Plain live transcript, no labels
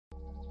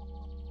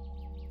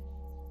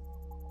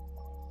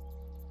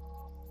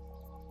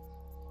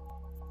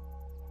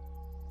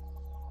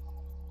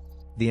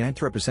The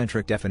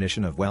anthropocentric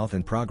definition of wealth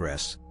and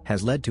progress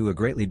has led to a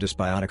greatly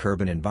dysbiotic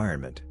urban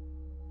environment.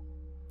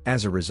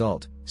 As a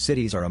result,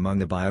 cities are among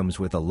the biomes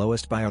with the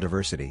lowest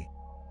biodiversity.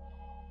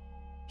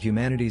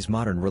 Humanity's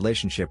modern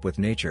relationship with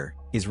nature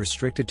is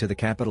restricted to the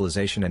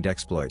capitalization and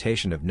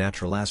exploitation of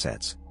natural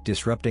assets,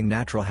 disrupting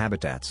natural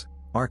habitats.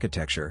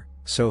 Architecture,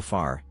 so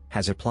far,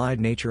 has applied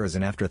nature as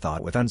an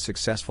afterthought with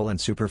unsuccessful and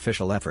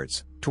superficial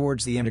efforts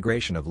towards the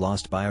integration of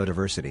lost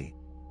biodiversity.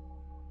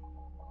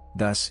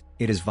 Thus,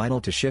 it is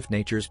vital to shift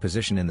nature's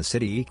position in the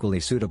city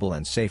equally suitable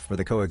and safe for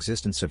the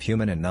coexistence of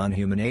human and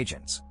non-human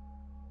agents.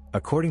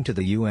 According to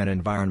the UN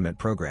Environment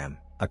Programme,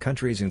 a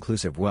country's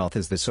inclusive wealth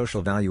is the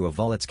social value of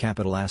all its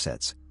capital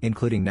assets,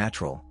 including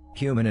natural,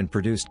 human and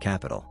produced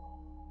capital.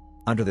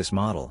 Under this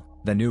model,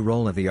 the new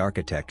role of the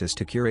architect is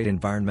to curate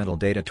environmental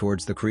data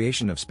towards the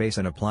creation of space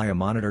and apply a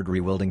monitored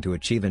rewilding to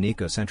achieve an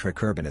ecocentric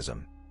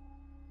urbanism.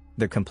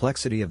 The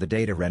complexity of the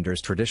data renders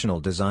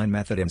traditional design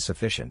method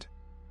insufficient.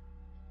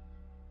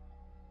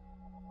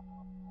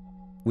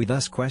 We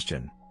thus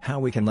question how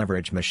we can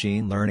leverage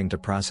machine learning to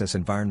process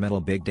environmental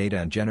big data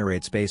and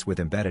generate space with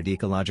embedded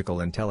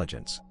ecological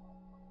intelligence.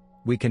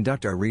 We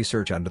conduct our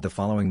research under the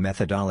following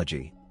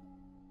methodology.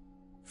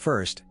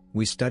 First,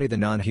 we study the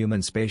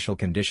non-human spatial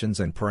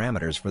conditions and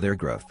parameters for their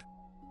growth.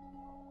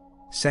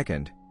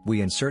 Second,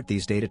 we insert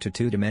these data to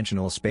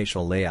two-dimensional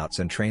spatial layouts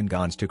and train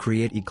GANs to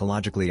create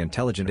ecologically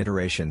intelligent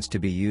iterations to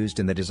be used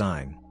in the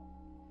design.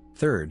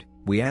 Third,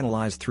 we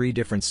analyze three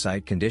different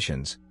site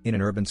conditions in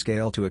an urban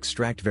scale to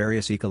extract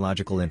various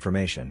ecological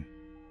information.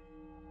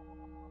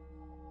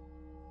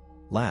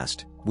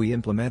 Last, we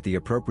implement the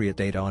appropriate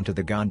data onto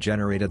the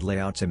GAN-generated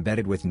layouts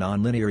embedded with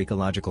nonlinear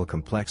ecological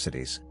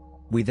complexities.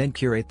 We then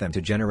curate them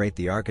to generate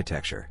the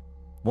architecture.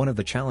 One of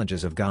the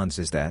challenges of GANs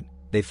is that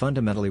they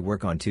fundamentally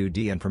work on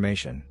 2D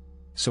information.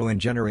 So in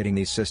generating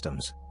these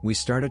systems, we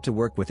started to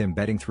work with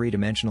embedding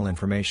three-dimensional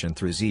information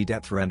through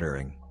Z-depth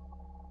rendering.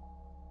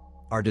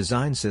 Our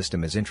design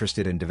system is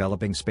interested in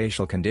developing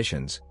spatial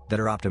conditions that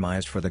are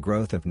optimized for the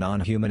growth of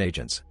non-human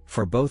agents.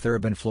 For both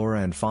urban flora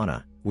and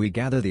fauna, we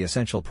gather the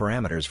essential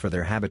parameters for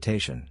their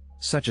habitation,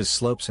 such as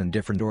slopes and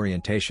different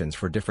orientations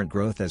for different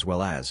growth as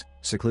well as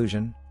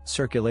seclusion,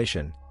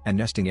 circulation, and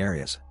nesting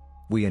areas.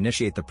 We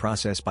initiate the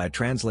process by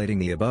translating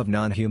the above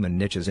non-human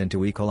niches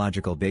into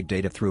ecological big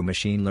data through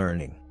machine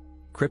learning.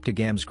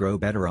 CryptoGANs grow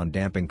better on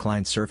damp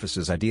inclined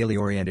surfaces ideally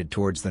oriented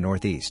towards the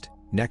northeast.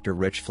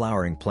 Nectar-rich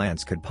flowering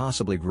plants could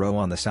possibly grow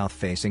on the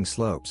south-facing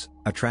slopes,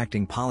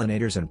 attracting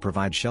pollinators and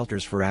provide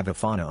shelters for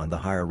avifauna on the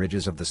higher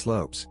ridges of the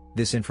slopes.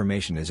 This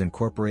information is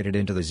incorporated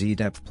into the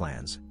Z-depth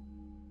plans.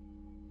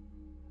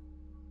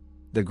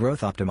 The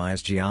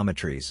growth-optimized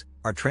geometries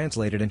are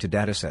translated into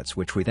datasets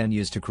which we then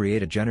use to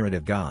create a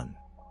generative GAN.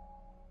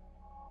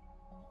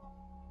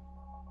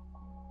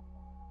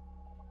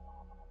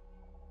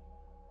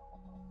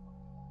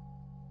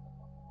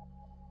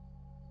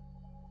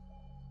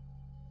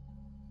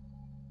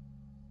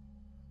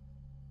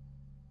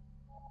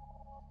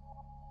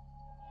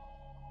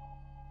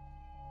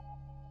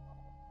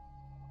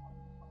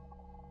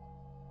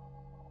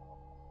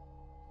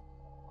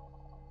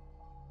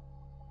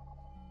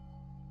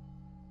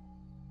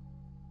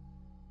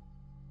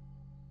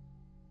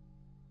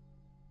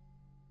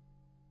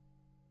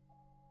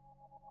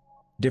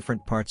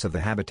 Different parts of the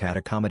habitat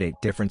accommodate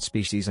different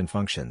species and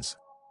functions.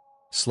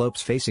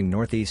 Slopes facing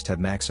northeast have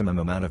maximum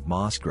amount of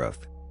moss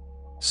growth.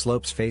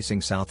 Slopes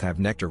facing south have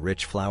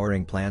nectar-rich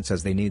flowering plants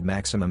as they need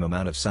maximum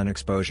amount of sun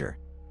exposure.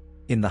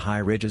 In the high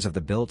ridges of the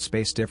built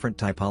space, different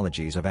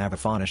typologies of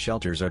avifauna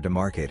shelters are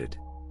demarcated.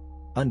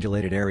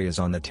 Undulated areas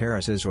on the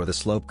terraces or the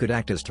slope could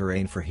act as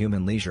terrain for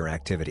human leisure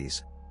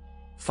activities.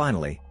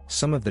 Finally,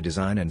 some of the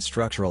design and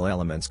structural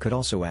elements could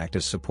also act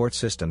as support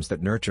systems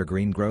that nurture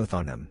green growth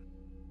on them.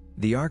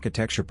 The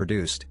architecture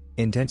produced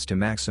intends to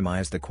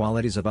maximize the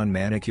qualities of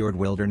unmanicured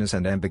wilderness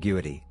and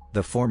ambiguity.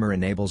 The former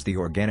enables the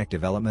organic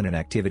development and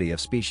activity of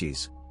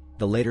species.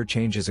 The later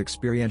changes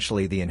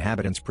experientially the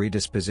inhabitants'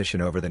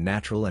 predisposition over the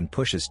natural and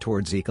pushes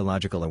towards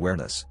ecological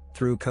awareness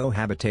through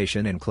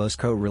cohabitation and close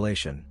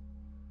correlation.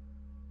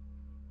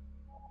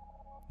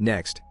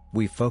 Next,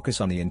 we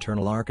focus on the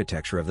internal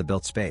architecture of the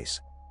built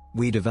space.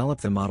 We develop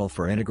the model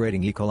for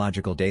integrating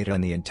ecological data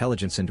and the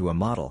intelligence into a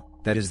model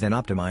that is then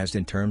optimized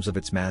in terms of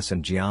its mass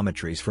and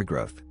geometries for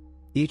growth.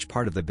 Each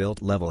part of the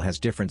built level has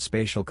different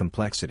spatial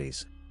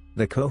complexities.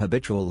 The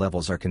cohabitual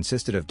levels are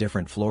consisted of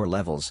different floor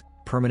levels,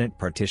 permanent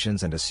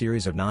partitions and a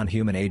series of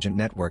non-human agent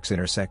networks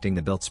intersecting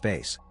the built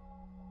space.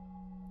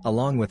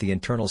 Along with the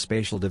internal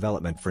spatial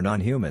development for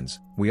non-humans,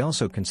 we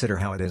also consider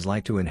how it is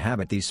like to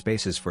inhabit these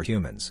spaces for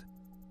humans.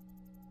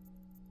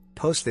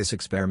 Post this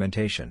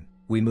experimentation,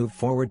 we move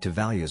forward to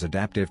values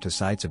adaptive to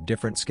sites of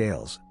different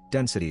scales,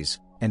 densities,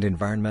 and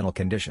environmental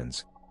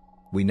conditions.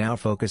 We now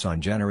focus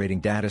on generating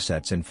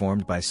datasets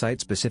informed by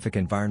site-specific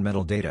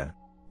environmental data.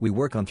 We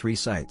work on 3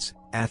 sites,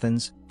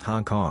 Athens,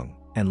 Hong Kong,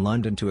 and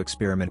London, to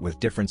experiment with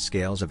different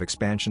scales of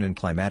expansion and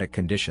climatic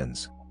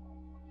conditions.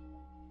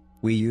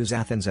 We use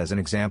Athens as an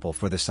example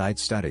for the site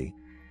study.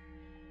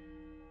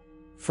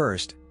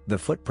 First, The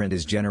footprint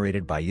is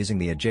generated by using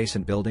the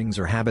adjacent buildings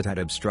or habitat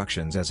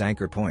obstructions as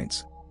anchor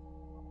points.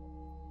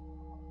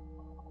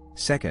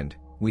 Second,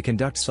 we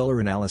conduct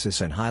solar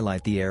analysis and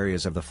highlight the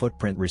areas of the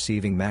footprint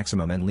receiving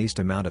maximum and least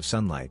amount of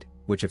sunlight,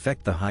 which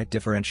affect the height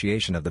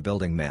differentiation of the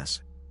building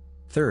mass.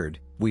 Third,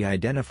 we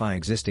identify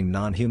existing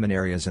non-human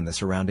areas in the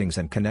surroundings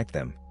and connect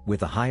them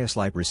with the highest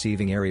light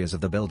receiving areas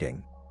of the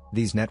building.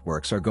 These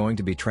networks are going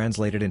to be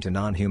translated into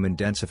non-human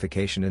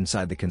densification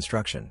inside the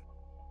construction.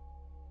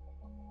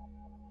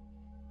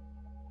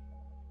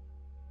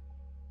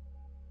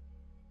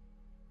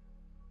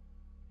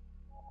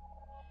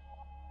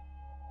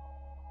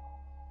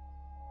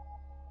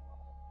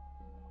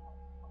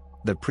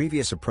 The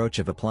previous approach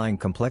of applying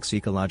complex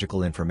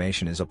ecological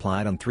information is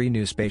applied on 3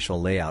 new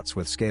spatial layouts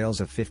with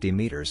scales of 50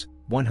 meters,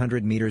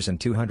 100 meters and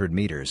 200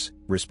 meters,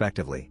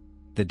 respectively.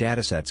 The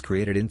datasets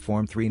created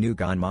inform 3 new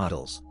GAN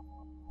models.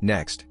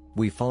 Next,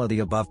 we follow the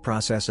above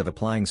process of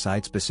applying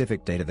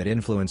site-specific data that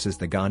influences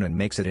the GAN and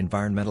makes it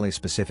environmentally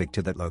specific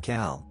to that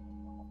locale.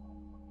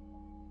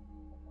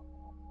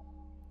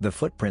 The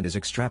footprint is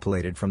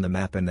extrapolated from the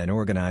map and then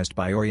organized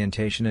by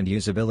orientation and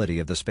usability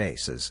of the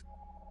spaces.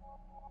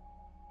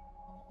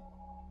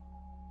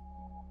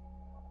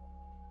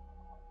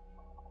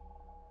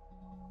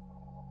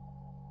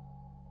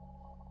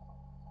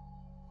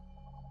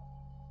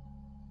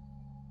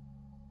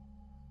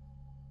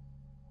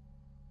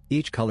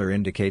 Each color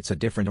indicates a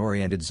different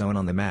oriented zone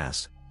on the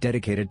mass,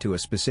 dedicated to a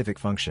specific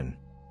function.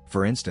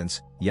 For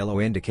instance, yellow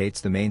indicates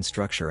the main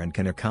structure and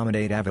can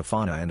accommodate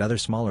avifauna and other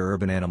smaller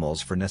urban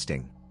animals for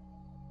nesting.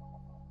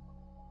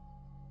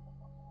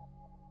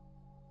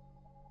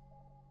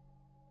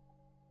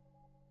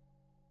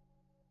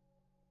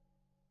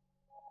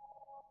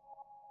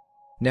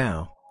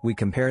 Now, we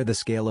compare the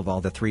scale of all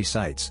the 3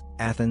 sites,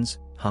 Athens,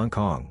 Hong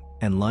Kong,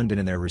 and London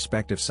in their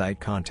respective site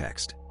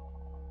context.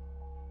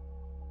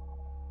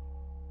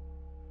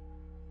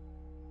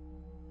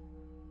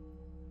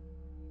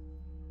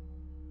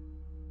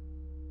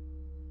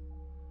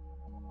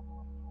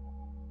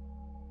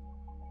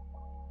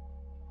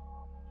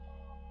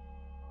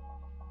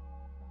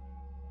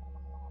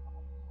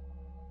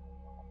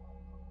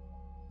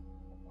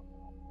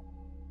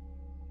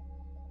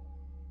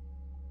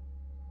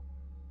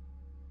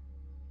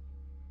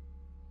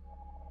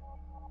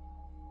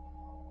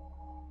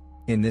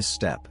 In this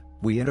step,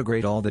 we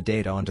integrate all the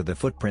data onto the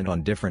footprint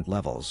on different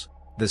levels.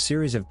 The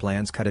series of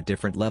plans cut at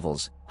different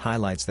levels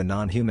highlights the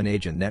non-human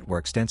agent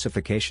network's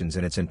densifications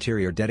in its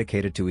interior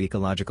dedicated to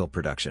ecological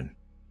production.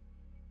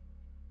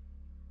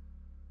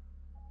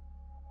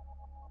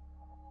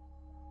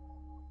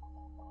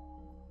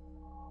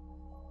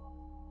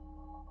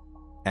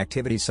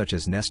 Activities such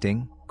as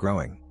nesting,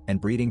 growing,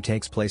 and breeding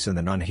takes place in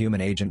the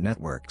non-human agent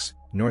networks,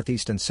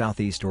 northeast and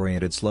southeast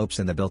oriented slopes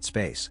in the built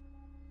space.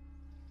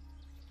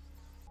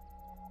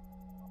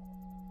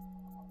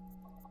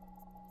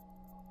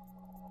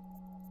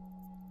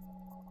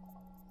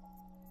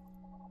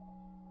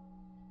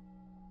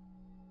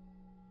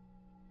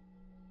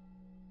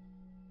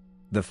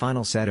 The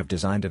final set of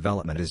design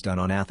development is done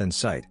on Athens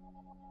site.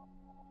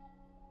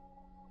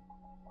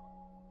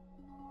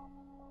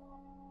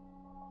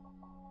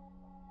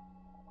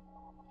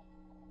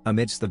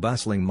 Amidst the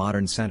bustling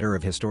modern center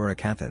of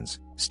historic Athens,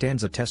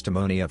 stands a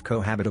testimony of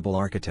cohabitable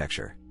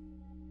architecture.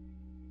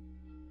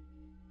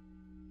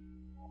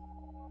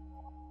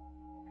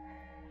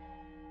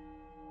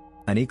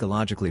 An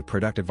ecologically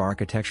productive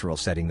architectural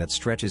setting that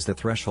stretches the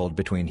threshold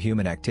between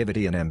human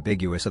activity and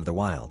ambiguous of the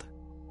wild.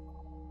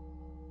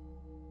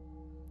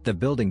 The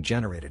building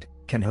generated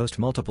can host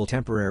multiple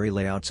temporary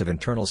layouts of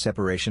internal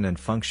separation and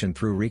function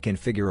through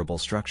reconfigurable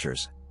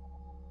structures.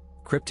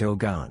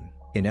 CryptoGAN,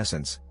 in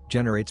essence,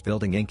 generates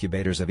building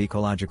incubators of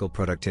ecological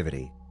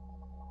productivity.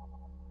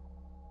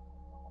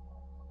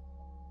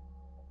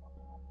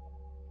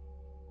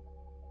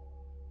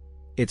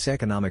 Its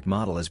economic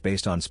model is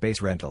based on space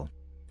rental.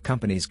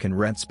 Companies can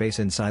rent space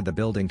inside the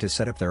building to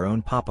set up their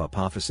own pop-up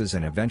offices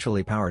and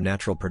eventually power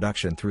natural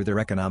production through their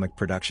economic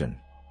production.